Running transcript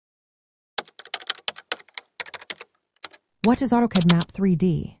What is AutoCAD Map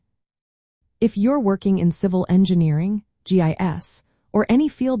 3D? If you're working in civil engineering, GIS, or any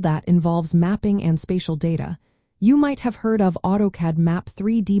field that involves mapping and spatial data, you might have heard of AutoCAD Map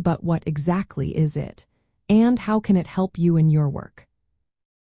 3D, but what exactly is it? And how can it help you in your work?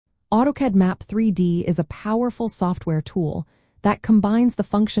 AutoCAD Map 3D is a powerful software tool that combines the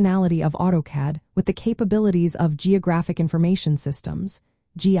functionality of AutoCAD with the capabilities of Geographic Information Systems,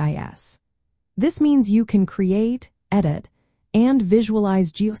 GIS. This means you can create, edit, and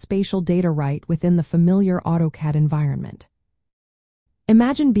visualize geospatial data right within the familiar AutoCAD environment.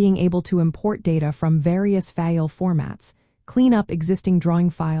 Imagine being able to import data from various file formats, clean up existing drawing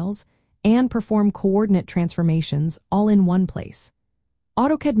files, and perform coordinate transformations all in one place.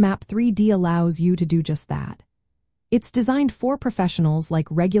 AutoCAD Map 3D allows you to do just that. It's designed for professionals like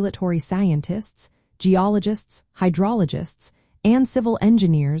regulatory scientists, geologists, hydrologists, and civil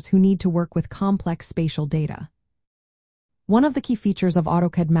engineers who need to work with complex spatial data. One of the key features of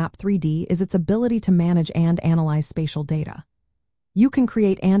AutoCAD Map 3D is its ability to manage and analyze spatial data. You can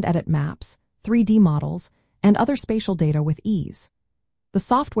create and edit maps, 3D models, and other spatial data with ease. The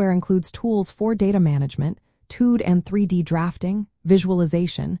software includes tools for data management, 2D and 3D drafting,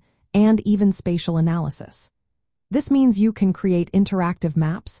 visualization, and even spatial analysis. This means you can create interactive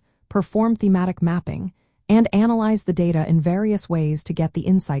maps, perform thematic mapping, and analyze the data in various ways to get the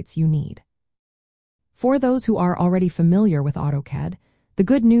insights you need. For those who are already familiar with AutoCAD, the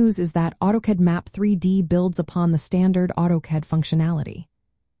good news is that AutoCAD Map 3D builds upon the standard AutoCAD functionality.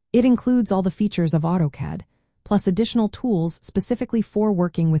 It includes all the features of AutoCAD, plus additional tools specifically for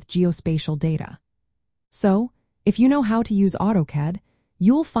working with geospatial data. So, if you know how to use AutoCAD,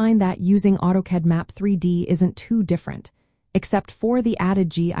 you'll find that using AutoCAD Map 3D isn't too different, except for the added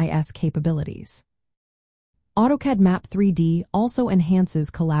GIS capabilities. AutoCAD Map 3D also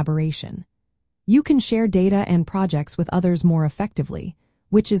enhances collaboration. You can share data and projects with others more effectively,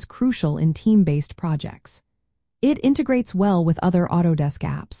 which is crucial in team-based projects. It integrates well with other Autodesk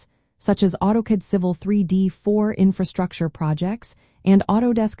apps, such as AutoCAD Civil 3D for infrastructure projects and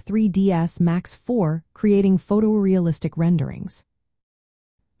Autodesk 3ds Max for creating photorealistic renderings.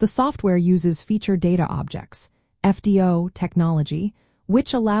 The software uses Feature Data Objects, FDO technology,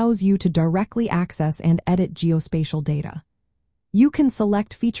 which allows you to directly access and edit geospatial data. You can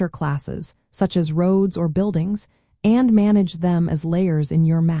select feature classes, such as roads or buildings, and manage them as layers in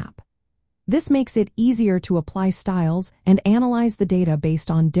your map. This makes it easier to apply styles and analyze the data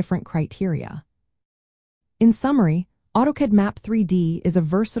based on different criteria. In summary, AutoCAD Map 3D is a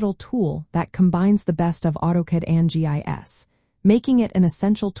versatile tool that combines the best of AutoCAD and GIS, making it an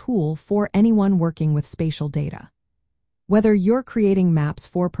essential tool for anyone working with spatial data. Whether you're creating maps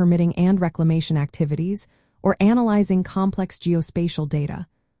for permitting and reclamation activities or analyzing complex geospatial data,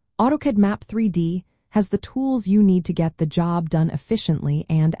 AutoCAD Map 3D has the tools you need to get the job done efficiently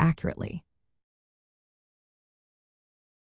and accurately.